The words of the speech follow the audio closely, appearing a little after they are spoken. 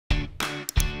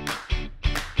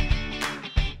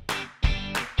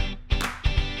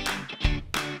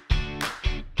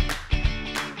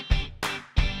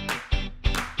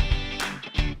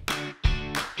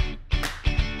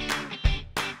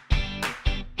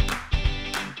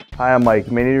Hi, I'm Mike.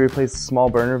 You may need to replace a small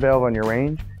burner valve on your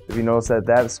range if you notice that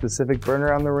that specific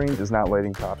burner on the range is not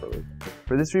lighting properly.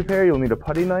 For this repair, you'll need a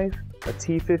putty knife, a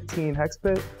T15 Hex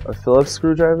Spic, a Phillips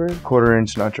screwdriver,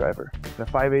 1/4-inch nut driver, and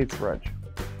a 5/8 wrench.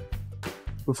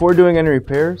 Before doing any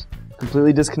repairs,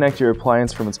 completely disconnect your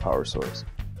appliance from its power source.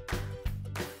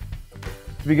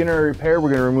 To begin our repair, we're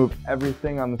going to remove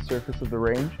everything on the surface of the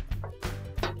range.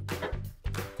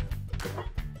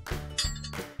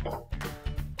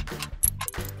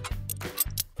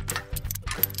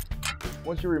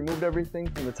 Once you removed everything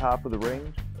from the top of the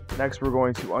range, next we're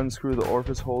going to unscrew the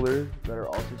orifice holders that are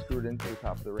also screwed into the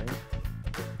top of the range.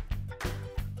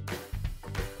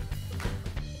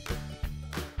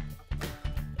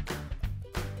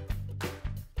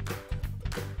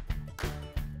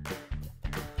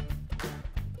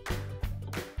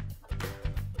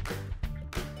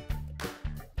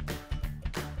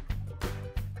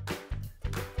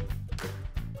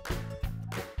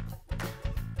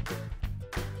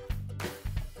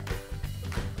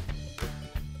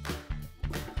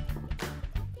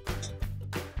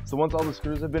 So once all the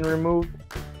screws have been removed,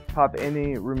 pop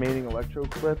any remaining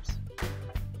electrode clips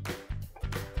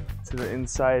to the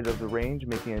inside of the range,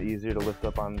 making it easier to lift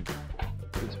up on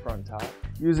this front top.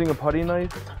 Using a putty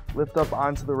knife, lift up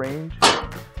onto the range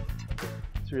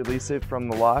to release it from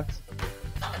the locks.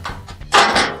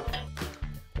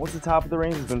 Once the top of the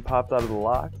range has been popped out of the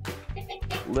lock,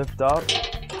 lift up,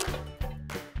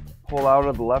 pull out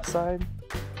of the left side,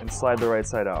 and slide the right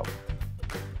side out.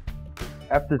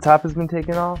 After the top has been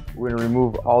taken off, we're going to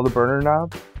remove all the burner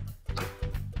knobs.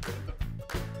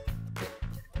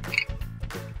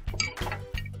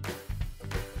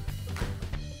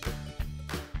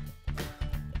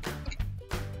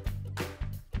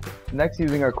 Next,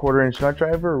 using our 1/4-inch nut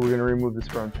driver, we're going to remove this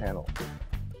front panel.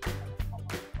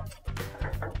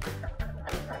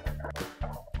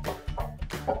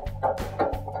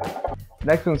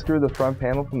 Next, unscrew the front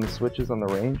panel from the switches on the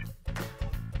range.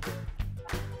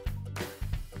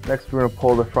 Next, we're going to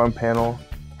pull the front panel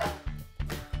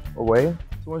away.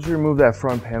 So once you remove that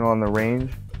front panel on the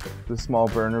range, the small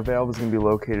burner valve is going to be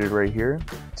located right here.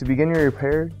 To begin your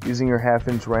repair, using your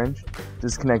 1/2-inch wrench,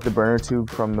 disconnect the burner tube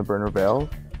from the burner valve.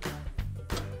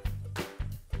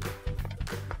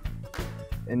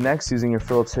 And next, using your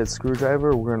Phillips head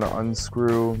screwdriver, we're going to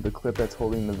unscrew the clip that's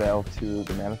holding the valve to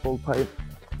the manifold pipe.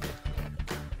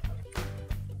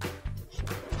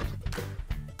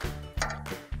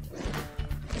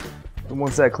 And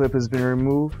once that clip has been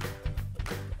removed,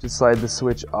 just slide the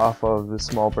switch off of the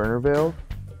small burner valve.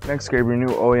 Next, grab your new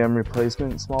OEM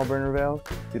replacement small burner valve.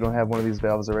 If you don't have one of these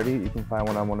valves already, you can find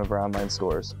one on one of our online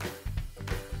stores.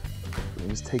 You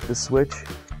just take the switch,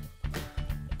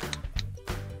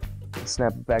 and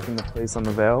snap it back into place on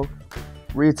the valve.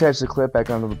 Reattach the clip back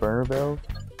onto the burner valve.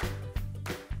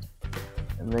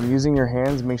 And then using your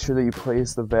hands, make sure that you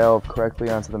place the valve correctly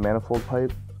onto the manifold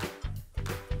pipe.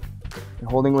 And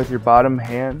holding with your bottom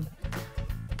hand,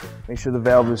 make sure the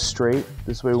valve is straight.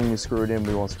 This way when we screw it in,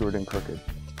 we won't screw it in crooked.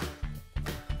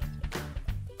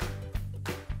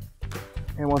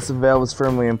 And once the valve is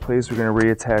firmly in place, we're going to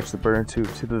reattach the burner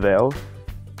tube to the valve.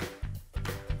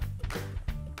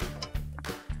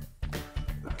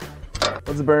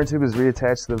 Once the burner tube is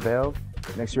reattached to the valve,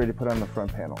 next you're ready to put on the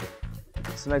front panel.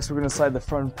 So next we're going to slide the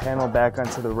front panel back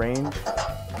onto the range.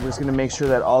 We're just going to make sure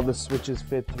that all the switches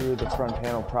fit through the front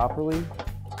panel properly.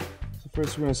 So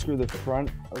first we're going to screw the front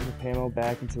of the panel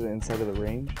back into the inside of the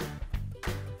range.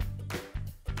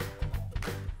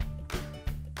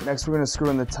 Next we're going to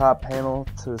screw in the top panel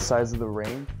to the size of the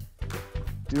range.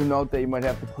 Do note that you might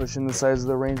have to push in the size of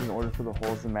the range in order for the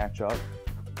holes to match up.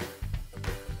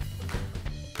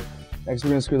 Next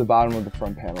we're going to screw the bottom of the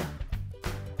front panel.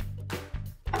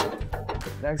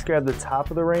 Next, grab the top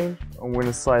of the range, and we're going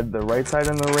to slide the right side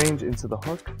on the range into the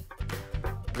hook,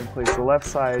 and place the left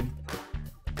side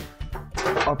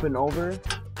up and over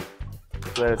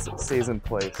so that it stays in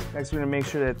place. Next, we're going to make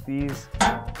sure that these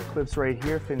clips right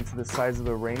here fit into the sides of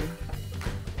the range.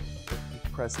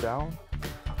 Press down.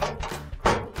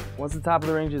 Once the top of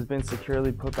the range has been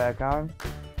securely put back on,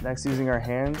 next using our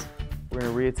hands, we're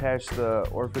going to reattach the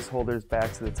orifice holders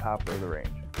back to the top of the range.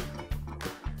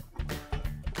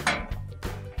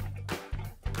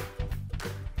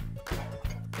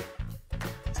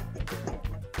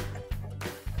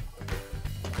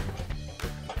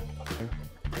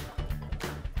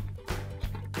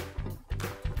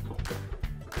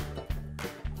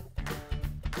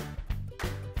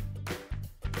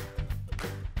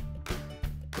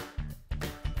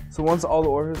 So once all the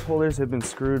orifice holders have been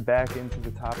screwed back into the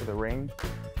top of the range,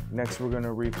 next we're going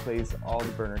to replace all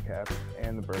the burner caps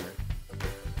and the burner.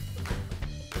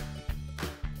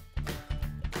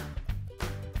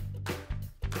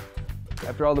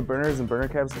 After all the burners and burner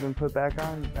caps have been put back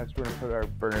on, next we're going to put our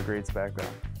burner grates back on.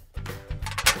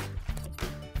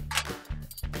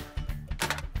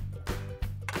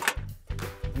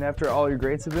 And after all your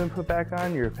grates have been put back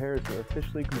on, your repairs are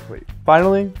officially complete.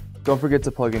 Finally, don't forget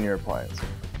to plug in your appliance.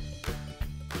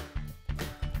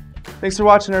 Thanks for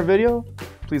watching our video.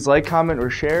 Please like, comment,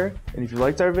 or share. And if you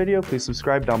liked our video, please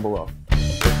subscribe down below.